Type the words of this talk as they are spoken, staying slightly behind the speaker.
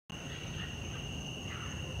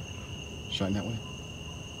shine that way?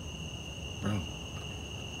 Bro,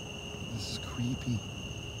 this is creepy.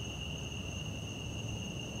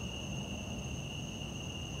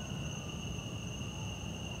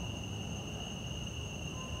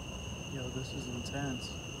 Yo, this is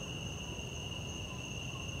intense.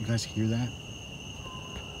 You guys hear that?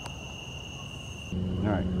 All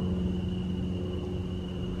right.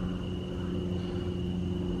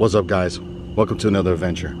 What's up, guys? Welcome to another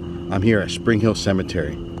adventure. I'm here at Spring Hill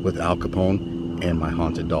Cemetery with Al Capone and my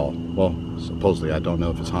haunted doll. Well, supposedly, I don't know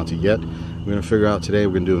if it's haunted yet. We're gonna figure out today,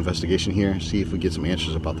 we're gonna do an investigation here, see if we get some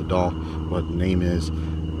answers about the doll, what the name is,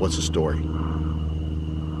 what's the story.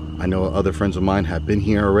 I know other friends of mine have been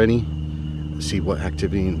here already. See what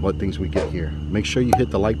activity and what things we get here. Make sure you hit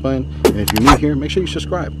the like button, and if you're new here, make sure you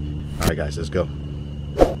subscribe. All right, guys, let's go.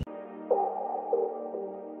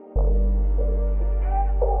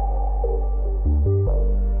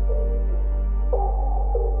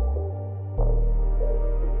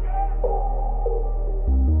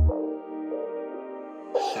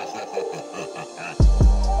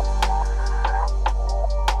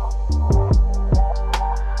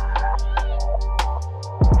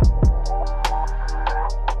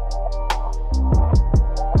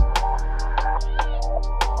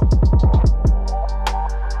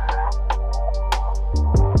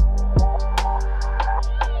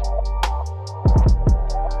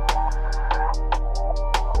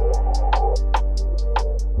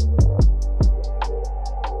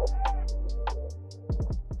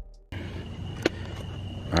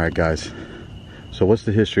 All right, guys, so what's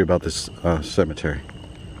the history about this cemetery?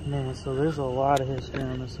 Man, so there's a lot of history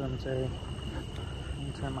on this cemetery. Let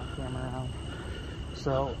me turn my camera around.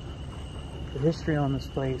 So, the history on this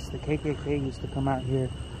place, the KKK used to come out here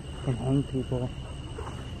and hang people.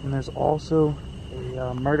 And there's also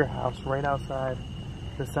a murder house right outside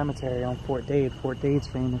the cemetery on Fort Dade. Fort Dade's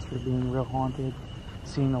famous for being real haunted,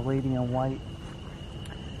 seeing a lady in white.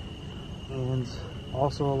 And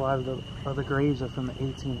also a lot of the other graves are from the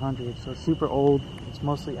 1800s, so it's super old. It's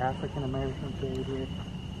mostly African American buried here.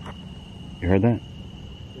 You heard that?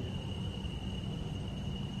 Yeah.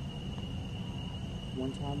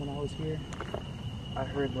 One time when I was here, I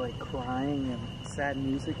heard like crying and sad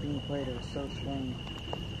music being played. It was so strange.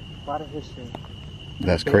 A lot of history.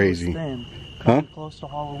 That's crazy. Thin. Huh? Close to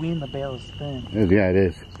Halloween, the bale is thin. Yeah, it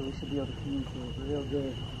is. So we should be able to communicate real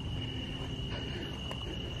good.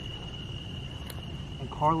 And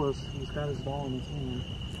Carlos, he's got his doll in his hand.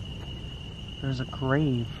 There's a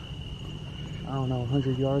grave, I don't know,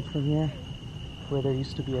 100 yards from here, where there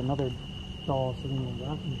used to be another doll sitting in a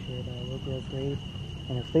rocking chair by a little girl's grave,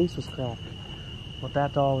 and her face was cracked. But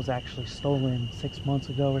that doll was actually stolen 6 months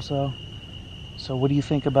ago or so. So what do you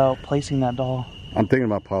think about placing that doll? I'm thinking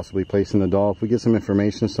about possibly placing the doll. If we get some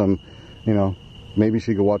information, you know, maybe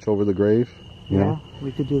she could watch over the grave. You know?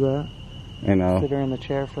 We could do that. And sit her in the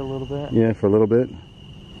chair for a little bit. Yeah, for a little bit.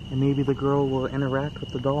 And maybe the girl will interact with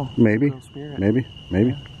the doll. Maybe. Spirit. Maybe.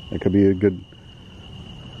 Yeah. That could be a good...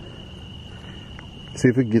 See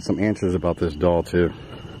if we can get some answers about this doll, too.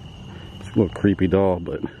 It's a little creepy doll,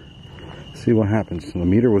 but... see what happens. The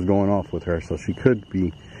meter was going off with her, so she could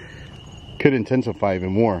intensify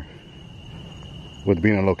even more with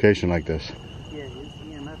being in a location like this. Yeah, his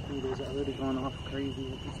EMF meter's already going off crazy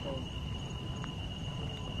with this doll.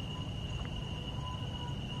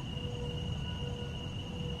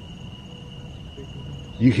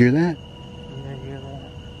 You hear that? Yeah, I hear that.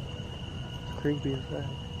 It's creepy as that.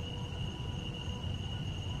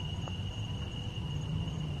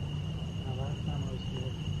 Now, last time I was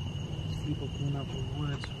here, these people came up the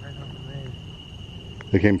woods right over there.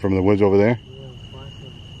 They came from the woods over there? Yeah, with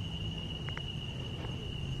flashlights.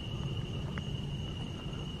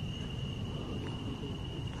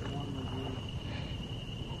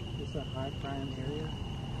 It's a high crime area.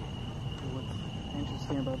 And what's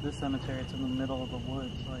interesting about this cemetery, it's in the middle of the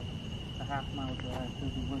woods, like a half-mile drive through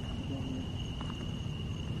the woods to get here.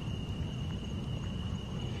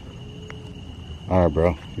 All right,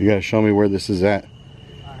 bro. You gotta show me where this is at.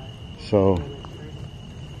 Alright. So...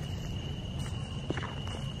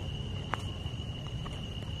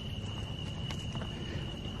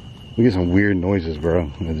 we get some weird noises,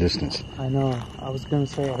 bro, in the distance. I know. I was gonna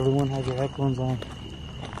say everyone has their headphones on,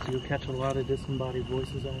 so you'll catch a lot of disembodied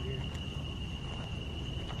voices out here.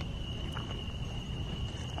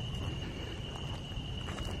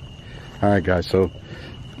 All right, guys. So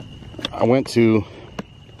I went to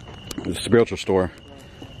the spiritual store.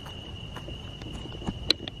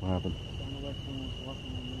 What happened?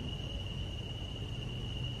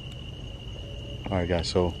 All right, guys.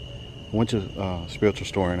 So I went to a spiritual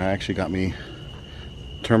store and I actually got me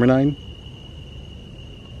Terminine.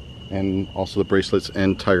 and also the bracelets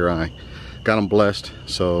and tiger eye. Got them blessed,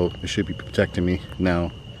 so it should be protecting me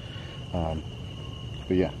now.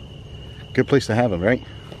 But yeah, good place to have them, right?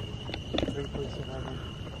 Great place to have them.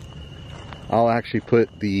 I'll actually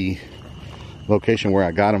put the location where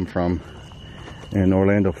I got them from in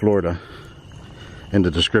Orlando, Florida in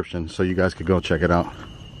the description, so you guys could go check it out.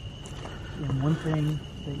 And one thing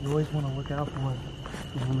that you always want to look out for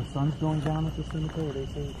is when the sun's going down at the cemetery, they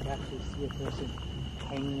say you can actually see a person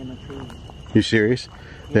hanging in a tree. You serious?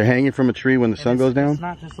 Yeah. They're hanging from a tree when the sun goes down? It's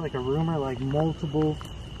not just like a rumor, like multiple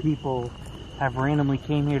people have randomly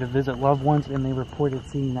came here to visit loved ones and they reported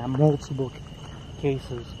seeing that multiple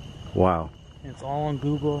cases. Wow. And it's all on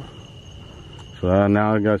Google. So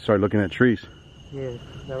now I gotta start looking at trees. Yeah,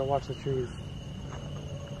 gotta watch the trees.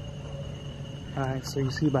 Alright, so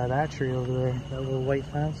you see by that tree over there, that little white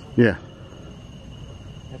fence? Yeah.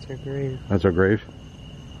 That's her grave. That's our grave?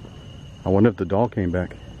 I wonder if the doll came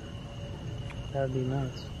back. That would be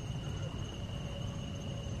nuts.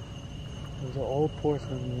 It was an old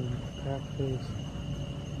porcelain with a cracked face.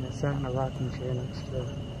 And it sat in a rocking chair next to it.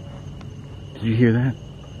 Did you hear that?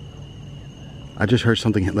 I just heard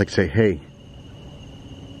something like say, hey.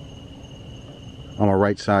 On my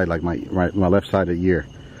right side, like my left side of the ear.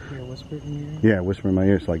 Yeah, whispered in your ear? Yeah, whisper in my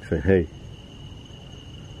ear, so like say, hey.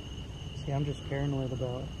 See, I'm just paranoid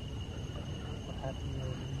about what happened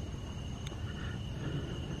over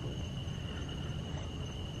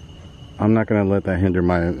I'm not gonna let that hinder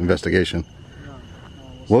my investigation. there. No,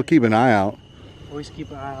 We'll keep an eye out. always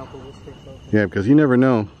keep an eye out, but we'll stay focused. Yeah, because you never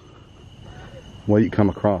know what you come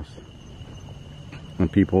across.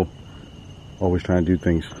 And people always trying to do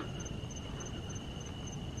things.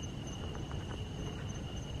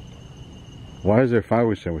 Why is there a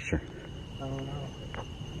fire extinguisher? I don't know.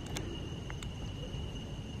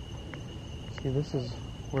 See, this is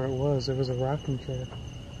where it was. There was a rocking chair.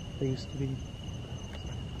 There used to be.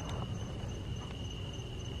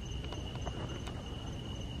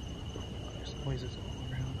 There's noises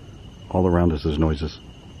all around. All around us is noises.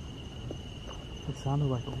 It sounded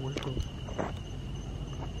like a whistle.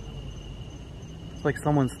 It's like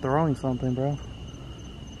someone's throwing something, bro.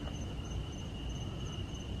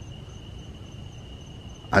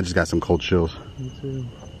 I just got some cold chills. Me too.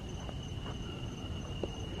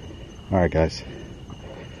 Alright guys.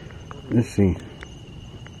 Let's see.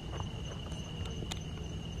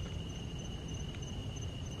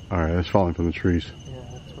 Alright, that's falling from the trees. Yeah,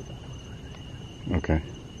 that's what that was. Okay.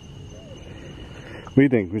 What do you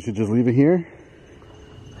think? We should just leave it here?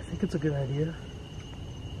 I think it's a good idea.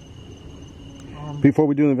 Before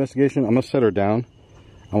we do the investigation, I'm going to set her down.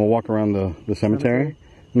 I'm going to walk around the cemetery.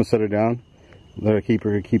 I'm going to set her down. Let her keep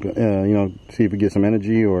you know, see if we get some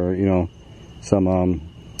energy or, you know, some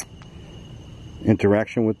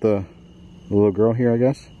interaction with the little girl here, I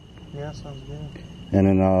guess. Yeah, sounds good. And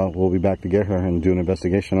then we'll be back to get her and do an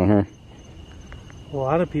investigation on her. Well, a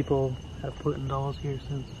lot of people have put in dolls here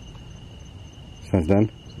since Since then?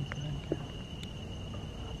 then.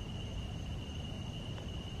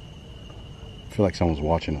 I feel like someone's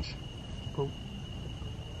watching us. Oh,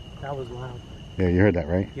 that was loud. Yeah, you heard that,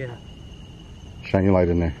 right? Yeah. Shine your light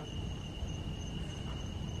in there.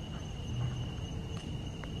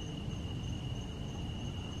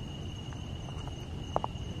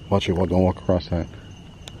 Watch it, don't walk across that.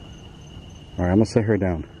 Alright, I'm gonna set her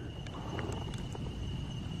down.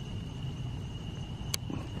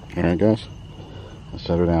 Alright guys, let's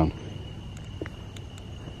set her down.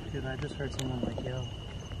 Dude, I just heard someone like yell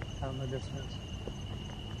out in the distance.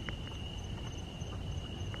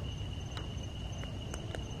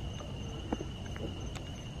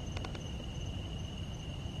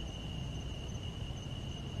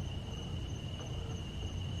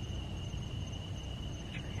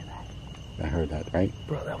 I heard that, right?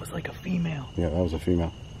 Bro, that was like a female. Yeah, that was a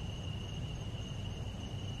female.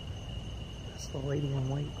 That's the lady in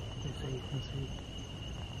white. They say you can see.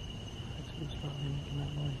 That's who's probably making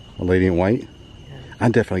that noise. A lady in white? Yeah. I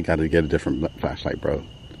definitely got to get a different flashlight, bro. Did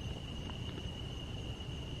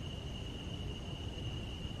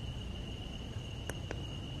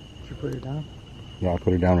you put her down? Yeah, I'll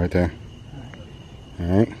put her down right there.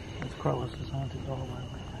 Alright. That's Carlos's haunted doll, by the way.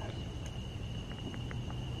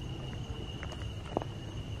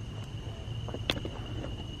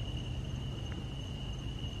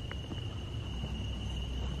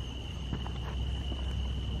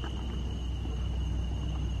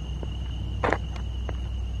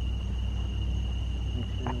 Make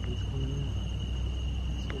sure nobody's coming in.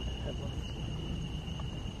 Let's see the headlights.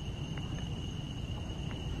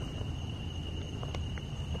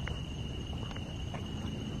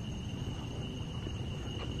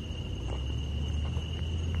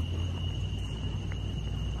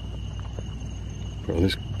 Bro,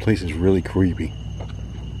 this place is really creepy.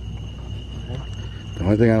 Okay. The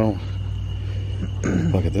only thing I don't...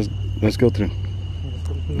 Look at this. Let's go through.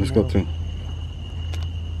 Let's go through.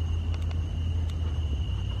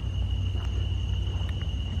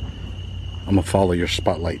 I'm gonna follow your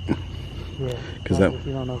spotlight. Yeah. Because that... If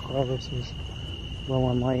you don't know, Carlos is low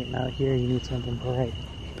on light, and out here you need something bright.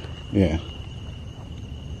 Yeah.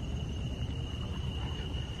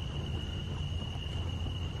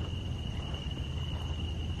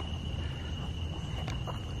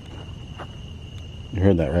 You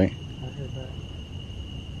heard that, right? I heard that.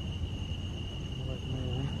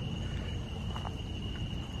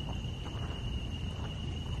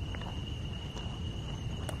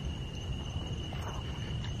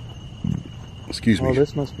 Excuse me. Oh,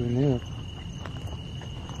 this must be new.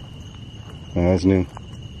 Oh, that's new.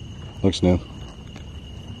 Looks new.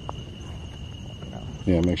 No.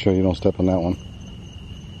 Yeah, make sure you don't step on that one.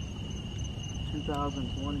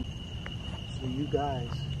 2020. So you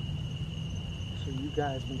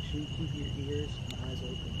guys, make sure you keep your ears and eyes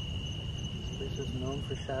open. This place is known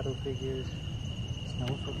for shadow figures. It's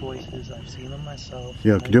known for voices. I've seen them myself.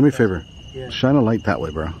 Yeah, do me a favor. Yeah. Shine a light that way,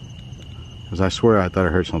 bro. Because I swear I thought I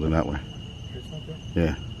heard something that way. Heard something?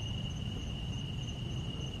 Yeah.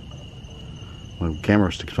 My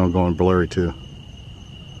camera keeps on going blurry too.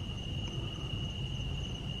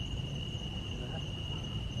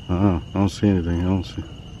 I don't see anything. I don't see.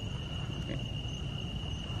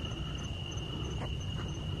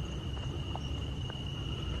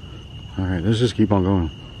 All right, let's just keep on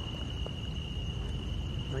going.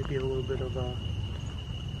 Might be a little bit of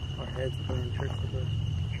our heads playing tricks with us.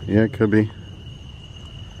 Yeah, it could be.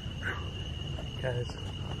 Guys,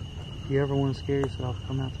 if you ever want to scare yourself,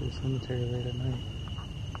 come out to the cemetery late at night.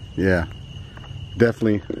 Yeah,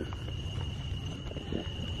 definitely.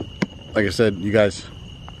 Like I said, you guys,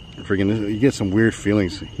 freaking, you get some weird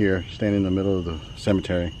feelings here, standing in the middle of the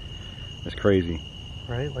cemetery. It's crazy.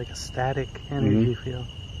 Right? Like a static energy feel.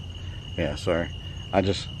 Yeah, sorry. I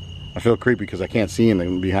feel creepy because I can't see him,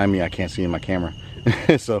 and behind me I can't see in my camera.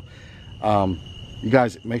 So, you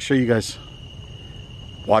guys, make sure you guys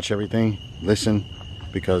watch everything, listen,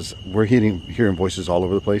 because we're hearing voices all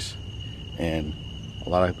over the place, and a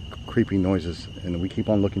lot of creepy noises, and we keep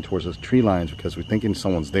on looking towards those tree lines because we're thinking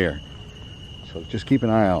someone's there. So just keep an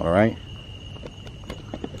eye out, all right?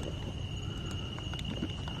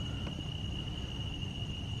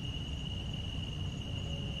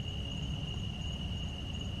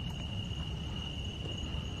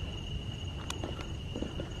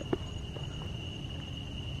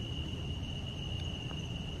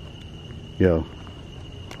 Yo,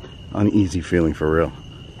 uneasy feeling for real.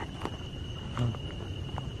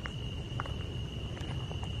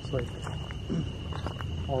 It's like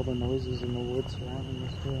all the noises in the woods surrounding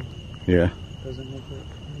us too. Yeah. Doesn't make it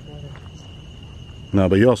any better. No,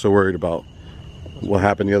 but you're also worried about what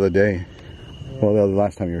happened the other day. Yeah. Well, the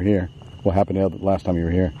last time you were here. What happened the last time you were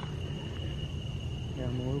here? Yeah,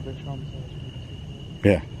 I'm a little bit traumatized.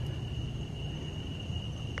 Yeah.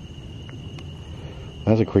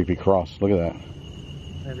 That's a creepy cross. Look at that.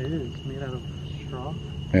 That is made out of straw.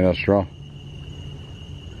 Made out of straw.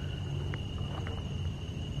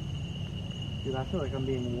 Dude, I feel like I'm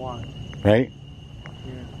being watched. Right?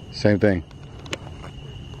 Yeah. Same thing.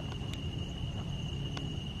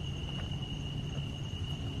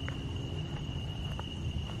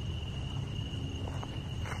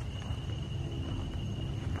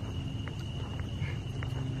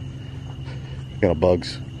 Got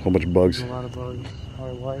bugs. A whole bunch of bugs. A lot of bugs.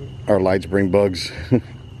 Our lights bring bugs.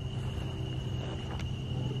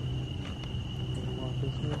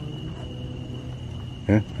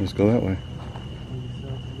 Yeah, let's go that way.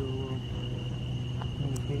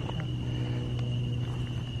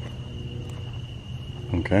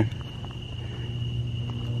 Okay.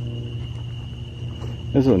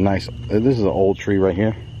 This is a nice, this is an old tree right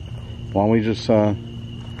here. Why don't we just, or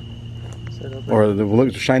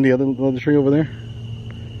look, shine the other tree over there?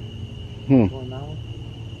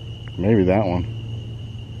 Maybe that one.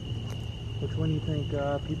 Which one do you think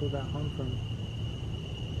people got hung from?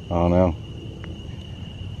 I don't know.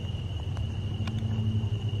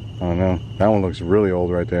 I don't know. That one looks really old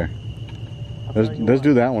right there. Let's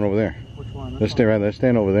do that one over there. Which one? Let's stay right there. Let's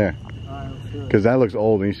stand over there. Alright, let's do it. Because that looks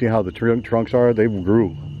old. And you see how the trunks are? They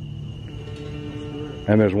grew.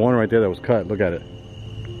 And there's one right there that was cut. Look at it.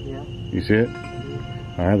 Yeah. You see it?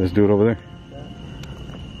 Alright, let's do it over there.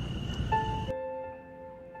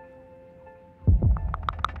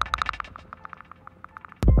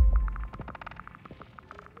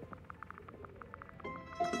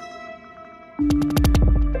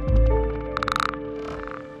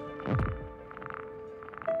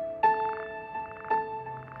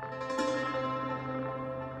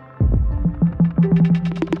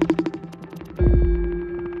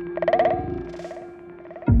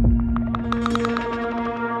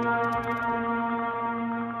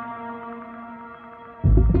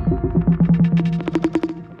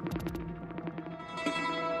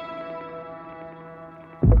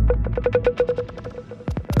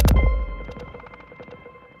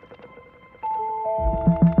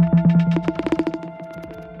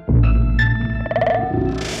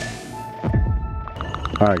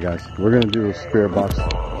 Alright guys, we're going to do a spirit box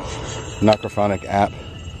necrophonic app.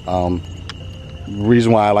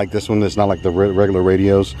 Reason why I like this one, it's not like the regular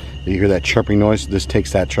radios. You hear that chirping noise, this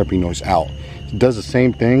takes that chirping noise out. It does the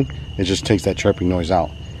same thing, it just takes that chirping noise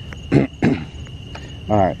out.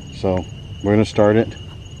 Alright, so we're going to start it.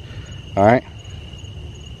 Alright.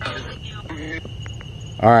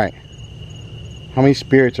 Alright. How many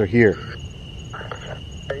spirits are here?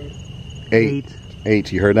 8.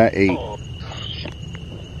 8. You heard that? 8.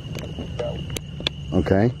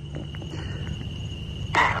 Okay.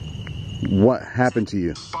 What happened to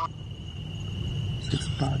you? 6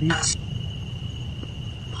 bodies.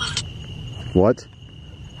 What?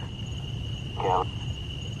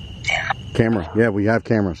 Camera. Yeah, we have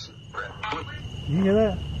cameras. You hear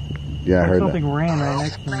that? Yeah, I heard that. Something ran right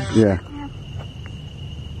next to me. Yeah.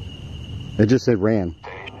 It just said ran.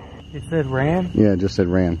 It said ran? Yeah, it just said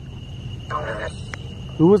ran.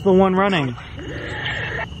 Who was the one running?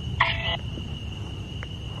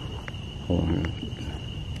 Hold on.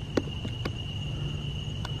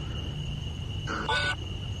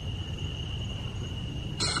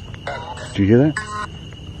 Did you hear that?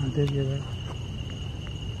 I did hear that.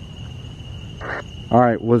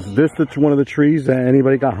 Alright, was this one of the trees that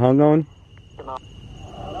anybody got hung on?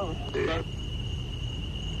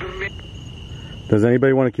 Does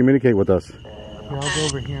anybody want to communicate with us? Here, I'll go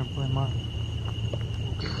over here and play mine.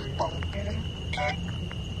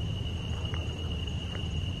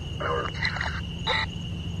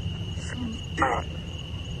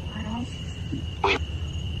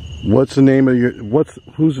 What's the name of your,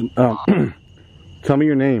 tell me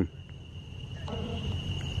your name.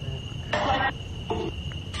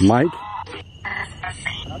 Mike?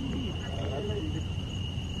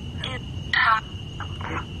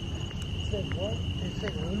 What? It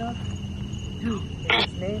said Lena? Dude,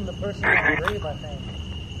 it's named the person in the grave, I think.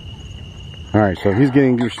 Alright, so he's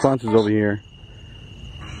getting responses over here.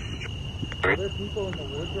 Are there people in the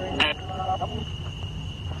woods right now?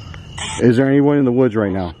 Is there anyone in the woods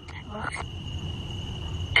right now?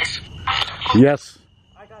 Yes.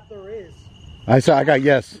 I got there is. I got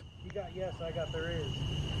yes. You got yes, I got there is.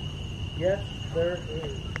 Yes, there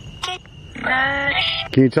is.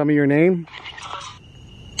 Can you tell me your name?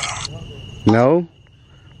 No?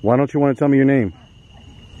 Why don't you want to tell me your name?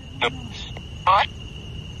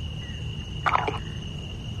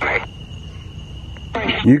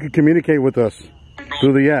 You can communicate with us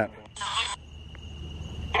through the app.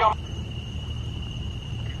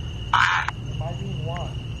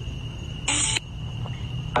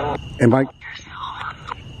 Am I?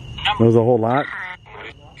 There's a whole lot?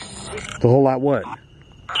 The whole lot what?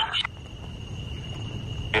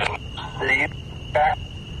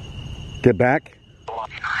 Get back?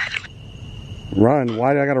 Run?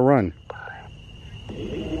 Why do I gotta run?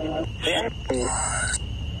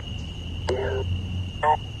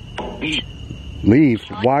 Leave?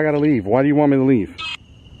 Why I gotta leave? Why do you want me to leave?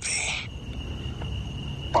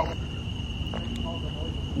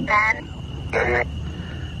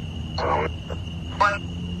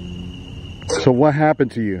 So what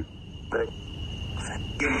happened to you?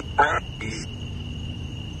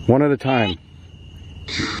 One at a time.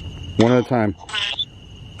 One at a time.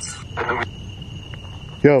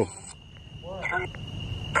 Yo.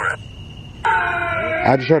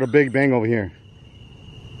 I just heard a big bang over here.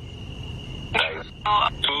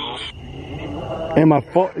 And my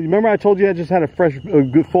phone, remember I told you I just had a fresh,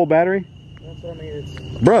 good full battery? Don't tell me it's...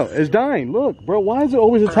 Bro, it's dying. Look, bro, why does it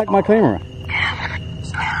always attack my camera?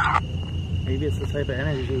 Maybe it's the type of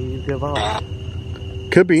energy you give off.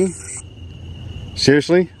 Could be.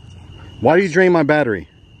 Seriously? Why do you drain my battery?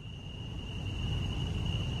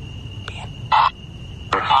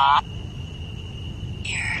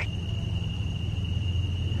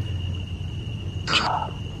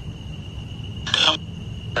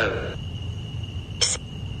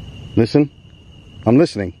 Listen. I'm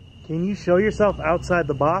listening. Can you show yourself outside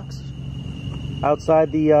the box?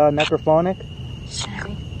 Outside the necrophonic?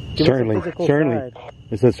 Give Certainly. us a physical Certainly. sign.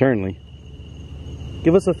 It says certainly.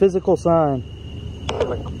 Give us a physical sign.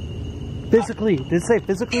 Physically. Did it say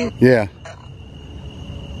physically? Yeah.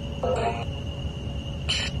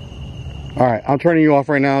 Alright, I'm turning you off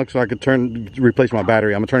right now so I could replace my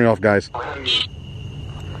battery. I'm gonna turn it off, guys.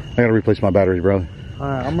 I gotta replace my battery, brother.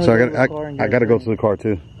 Alright, I'm gonna So go to the car and get I gotta go to the car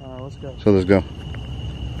too. Alright, let's go. So let's go.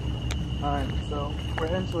 Alright, so we're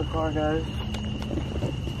heading to the car, guys.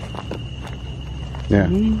 Yeah.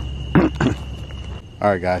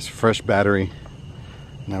 Alright guys, fresh battery.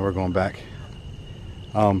 Now we're going back.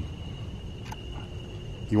 You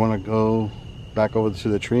wanna go back over to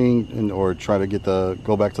the tree or try to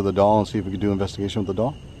go back to the doll and see if we can do an investigation with the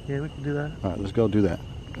doll? Yeah, we can do that. Alright, let's go do that.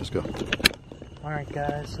 Let's go. Alright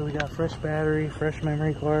guys, so we got fresh battery, fresh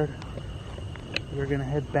memory card. We're gonna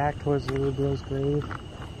head back towards the little girl's grave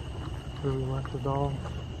where we left the doll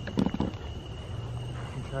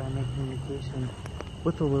and try and make communication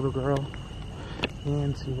with the little girl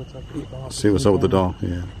and see what's up with the doll. See what's up with the doll,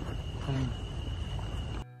 yeah.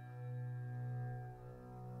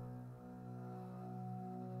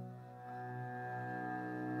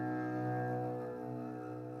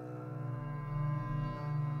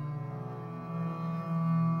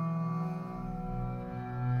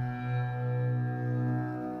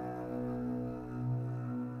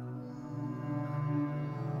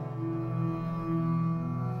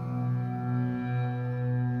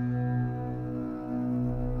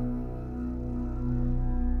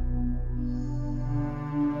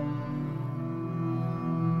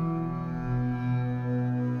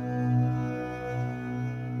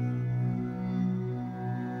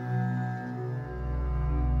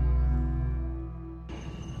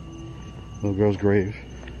 Little girl's grave.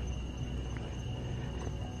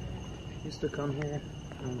 Used to come here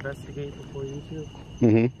and investigate before YouTube.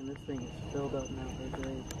 Mm-hmm. And this thing is filled up now with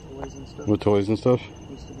grave toys and stuff. With toys and stuff?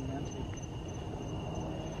 Used to be empty.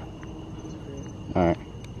 It's great. Alright.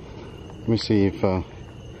 Let me see if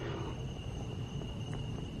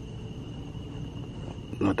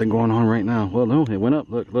nothing going on right now. Well, no, it went up.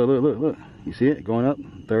 Look, look, look, look, look. You see it going up?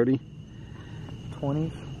 30.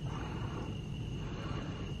 20s.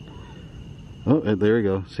 Oh, there we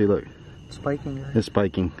go. See, look. Spiking, right? It's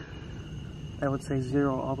spiking. I would say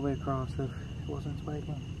 0 all the way across if it wasn't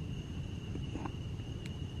spiking.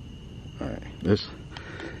 Alright, let's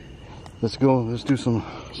go. Let's do some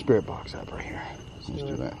spirit box app right here. Let's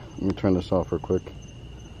do that. Let me turn this off real quick.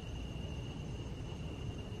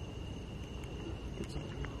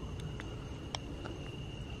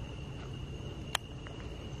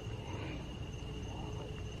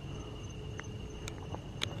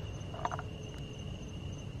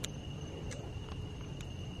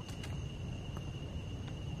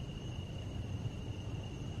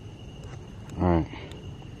 Alright.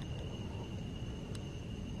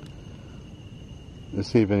 Let's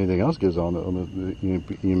see if anything else gives on the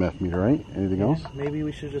EMF meter, right? Anything else? Maybe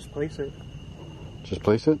we should just place it. Just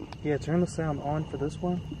place it? Yeah, turn the sound on for this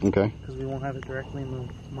one. Okay. Because we won't have it directly in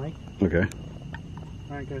the mic. Okay.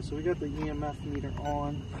 Alright guys, so we got the EMF meter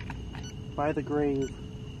on by the grave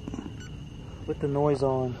with the noise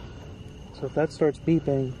on. So if that starts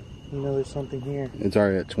beeping, you know there's something here. It's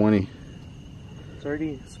already at 20. It's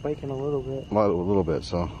already spiking a little bit. A little bit,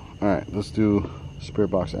 so. Alright, let's do spirit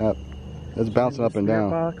box app. It's bouncing up and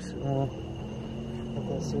down. Box, let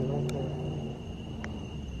that sit right there.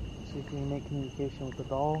 See if we can make communication with the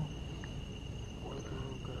doll or the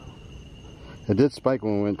little girl. It did spike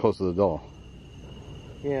when we went close to the doll.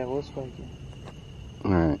 Yeah, it was spiking.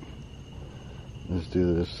 Alright. Let's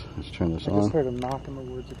do this. Let's turn this on. I just heard him knocking the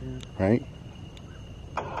woods again. Right?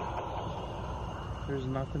 There's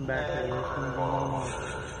nothing back there. It's gonna go on.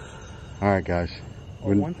 Alright, guys.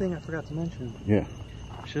 Oh, one thing I forgot to mention. Yeah.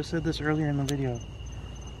 I should have said this earlier in the video.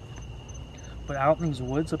 But out in these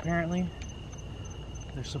woods, apparently,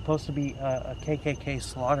 there's supposed to be a KKK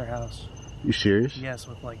slaughterhouse. You serious? Yes,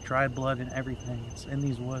 with like dried blood and everything. It's in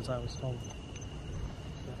these woods, I was told.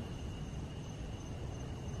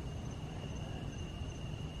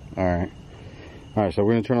 Alright. Alright, so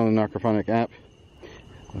we're going to turn on the Narcophonic app.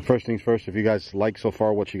 First things first, if you guys like so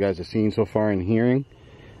far what you guys have seen so far and hearing,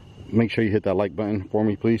 make sure you hit that like button for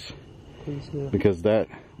me, please. Please do. Because that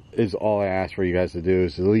is all I ask for you guys to do,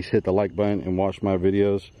 is at least hit the like button and watch my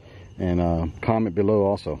videos, and comment below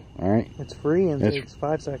also. Alright? It's free and it takes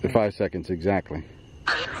 5 seconds. 5 seconds, exactly.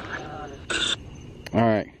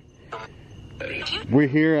 Alright. We're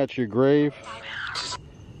here at your grave.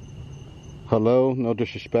 Hello, no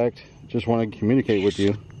disrespect. Just want to communicate with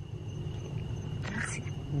you.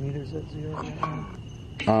 Meters at 0 right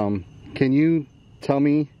now. Can you tell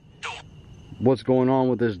me what's going on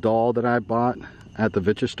with this doll that I bought at the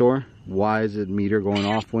Vitcha store? Why is it meter going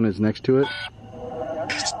off when it's next to it?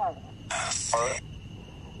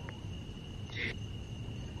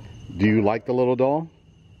 Do you like the little doll?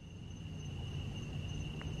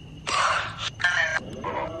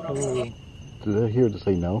 Ooh. Did I hear it to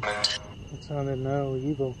say no? It sounded no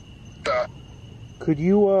evil. Could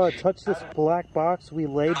you touch this black box we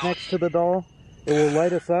laid next to the doll? It will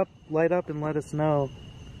light up and let us know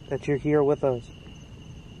that you're here with us.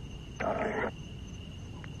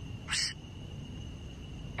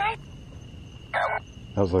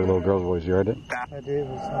 That was like a little girl's voice, you heard it? I did,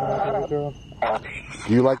 it sounded like a little girl.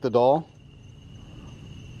 Do you like the doll?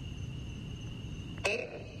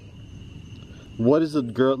 What is the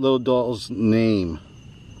little doll's name?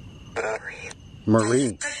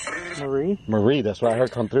 Marie. Marie? Marie, that's what I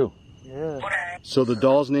heard come through. Yeah. So the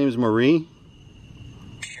doll's name is Marie?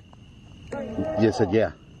 You said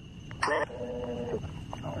yeah. I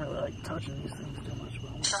don't really like touching these things too much, but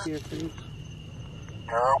I want to see her face.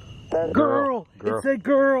 Girl! It said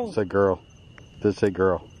girl! It said girl. It did say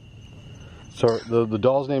girl. So the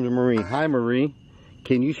doll's name is Marie. Hi, Marie.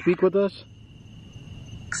 Can you speak with us?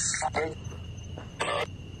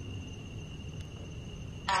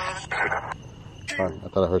 Sorry, I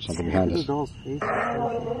thought I heard something behind us. The doll's face.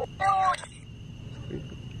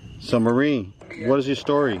 So Marie, what is your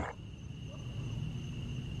story?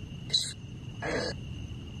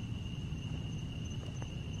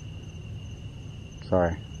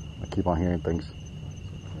 Sorry, I keep on hearing things.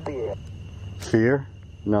 Fear?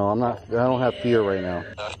 No, I'm not. I don't have fear right now.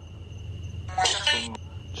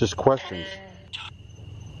 Just questions.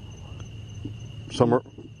 So, go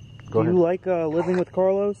Do ahead. you like living with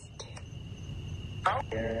Carlos?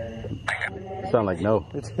 Sound like no.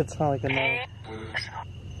 It sounds like a no.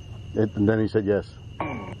 And then he said yes.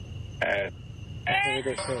 I heard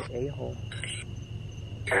it say a-hole.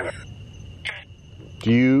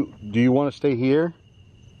 Do you want to stay here?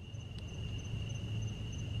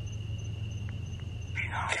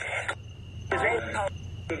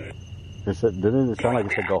 It said, didn't it sound like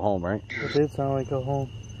it said go home, right? It did sound like go home.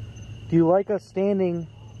 Do you like us standing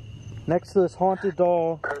next to this haunted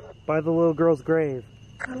doll by the little girl's grave?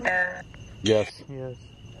 Yes. Yes.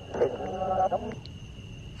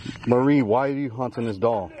 Marie, why are you haunting this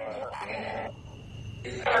doll?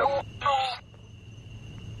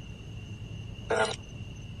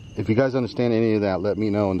 If you guys understand any of that, let me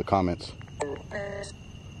know in the comments.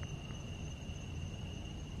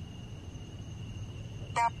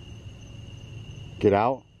 Get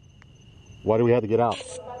out? Why do we have to get out?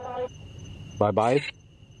 Bye-bye?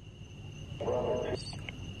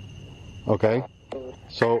 Okay.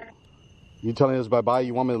 So, you telling us bye-bye?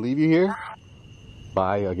 You want me to leave you here?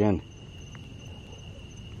 Bye again.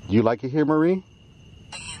 Do you like it here, Marie?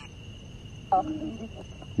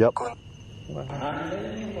 Yep.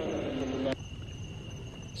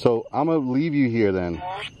 So, I'm going to leave you here then.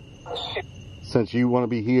 Since you want to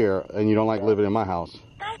be here and you don't like living in my house.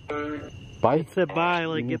 Bye? It said bye,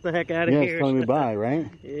 like get the heck out of Yeah, here. it's telling me bye, right?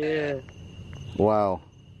 Yeah. Wow.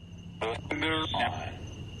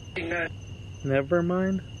 Never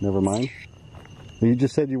mind. Never mind. You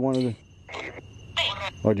just said you wanted to...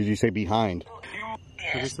 Or did you say behind?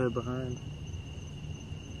 I just said behind.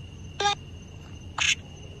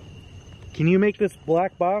 Can you make this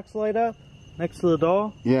black box light up next to the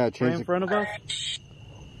doll? Yeah, Right change in the... front of us?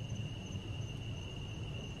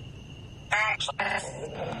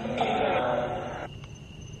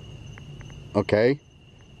 Okay.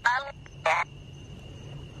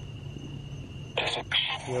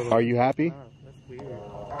 Are you happy? Oh, that's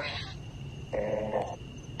weird.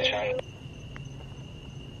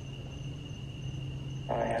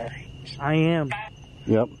 I am.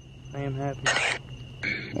 Yep. I am happy.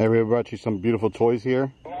 Everybody brought you some beautiful toys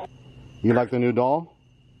here. You like the new doll?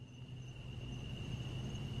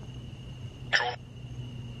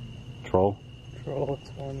 Troll? Troll,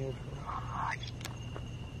 it's on you.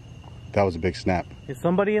 That was a big snap. Is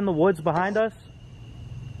somebody in the woods behind us?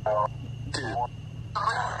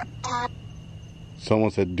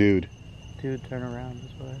 Someone said, dude. Dude, turn around.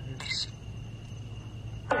 That's what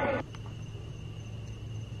I heard.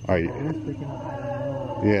 Are you? Who's picking up? I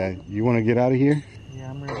don't know. Yeah, you want to get out of here? Yeah,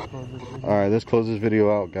 I'm ready to close this video. Alright, let's close this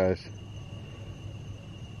video out, guys.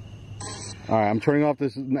 Alright, I'm turning off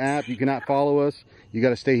this app. You cannot follow us. You got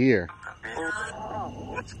to stay here.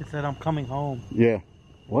 It said I'm coming home. Yeah.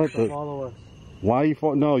 What? So follow us. Why are you?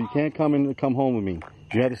 No, you can't come home with me.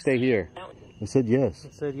 You have to stay here. I said yes.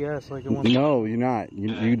 It said yes, like it wants. No, you're not.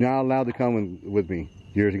 You're not allowed to come with me.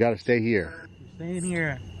 You got to stay here. You're staying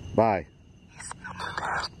here. Bye.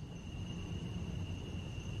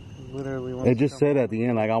 Literally. Wants It just to come said at the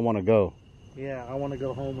end, like, I want to go. Yeah, I want to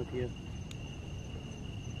go home with you.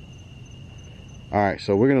 All right,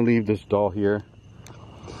 so we're gonna leave this doll here.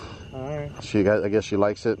 All right. I guess she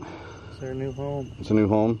likes it. It's their new home. It's a new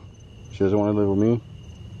home. She doesn't want to live with me.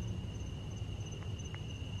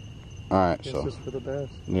 All right, Guess so it's for the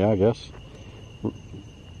best. yeah, I guess.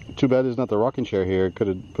 Too bad there's not the rocking chair here. Could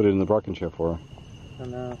have put it in the rocking chair for her. I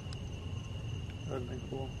know. That would be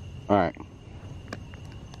cool. All right.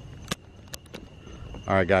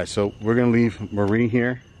 All right, guys. So we're gonna leave Marie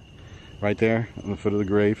here, right there on the foot of the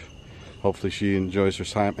grave. Hopefully she enjoys her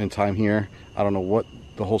time here. I don't know what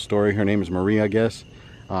the whole story. Her name is Marie, I guess.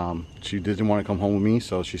 She didn't want to come home with me,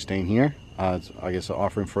 so she's staying here. It's, I guess, an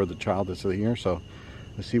offering for the child that's here. So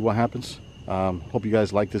let's see what happens. Hope you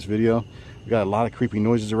guys like this video. We got a lot of creepy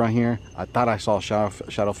noises around here. I thought I saw a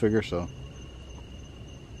shadow figure, so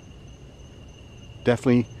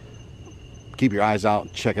definitely keep your eyes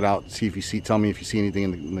out, check it out, see if you see, tell me if you see anything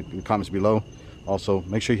in the comments below. Also,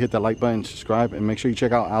 make sure you hit that like button, subscribe, and make sure you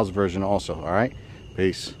check out Al's version also. All right,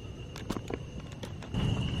 peace.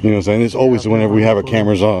 You know what I'm saying? It's always whenever we have our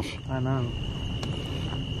cameras off. I know.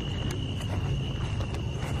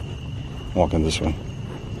 Walking this way.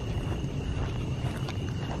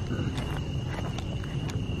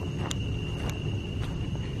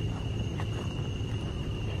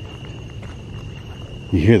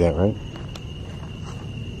 You hear that, right?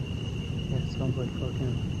 Yeah, it sounds like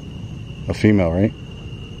fucking... A female, right?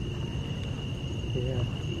 Yeah.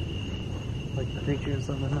 Like creatures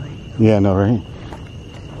of the night. Yeah, I know, right?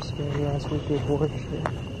 Scary ass wicked horror shit.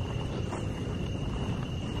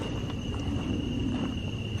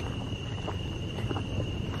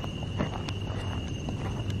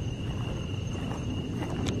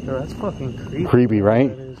 Yo, that's fucking creepy. Creepy,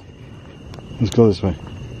 right? Let's go this way.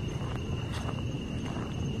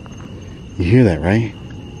 You hear that, right?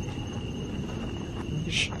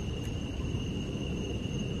 Shh.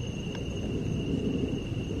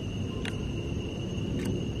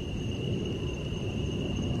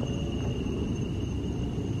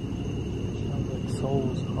 Sounds like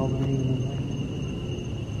souls hovering in the night.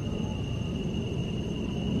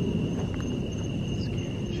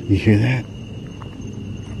 You hear that?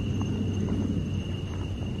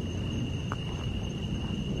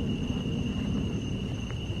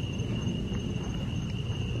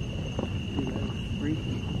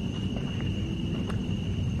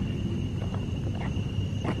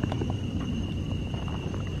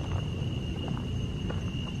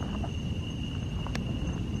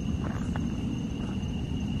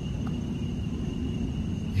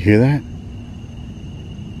 You hear that?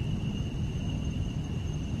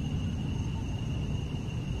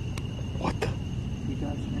 What the? You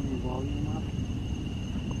guys turn your volume up?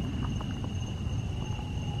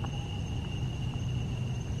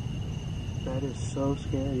 That is so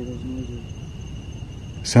scary, those noises.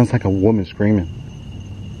 Sounds like a woman screaming.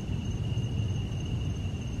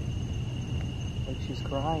 Like she's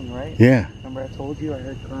crying, right? Yeah. Remember I told you I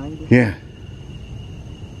heard crying before? Yeah.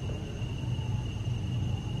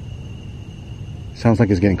 Sounds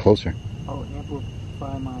like it's getting closer. Oh,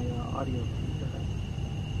 amplify my audio.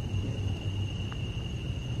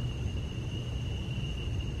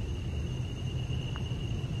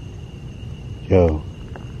 Yo.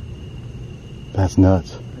 That's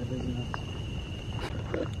nuts. That is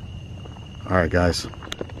nuts. Alright guys.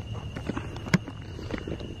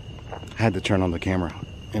 I had to turn on the camera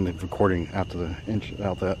and the recording after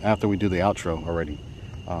we do the outro already.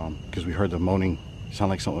 Because we heard the moaning. Sound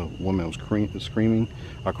like a woman was screaming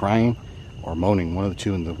or crying or moaning, one of the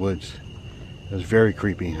two in the woods. It was very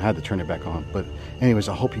creepy. I had to turn it back on. But anyways,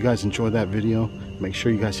 I hope you guys enjoyed that video. Make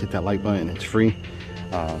sure you guys hit that like button. It's free.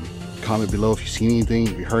 Comment below if you see anything,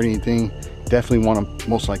 if you heard anything. Definitely want to,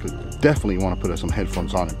 most likely, definitely want to put some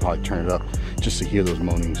headphones on and probably turn it up just to hear those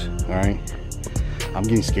moanings. All right. I'm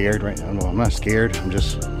getting scared right now. No, I'm not scared. I'm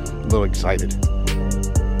just a little excited.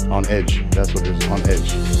 On edge. That's what it is. On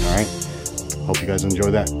edge. All right. Hope you guys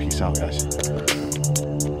enjoy that. Peace out, guys.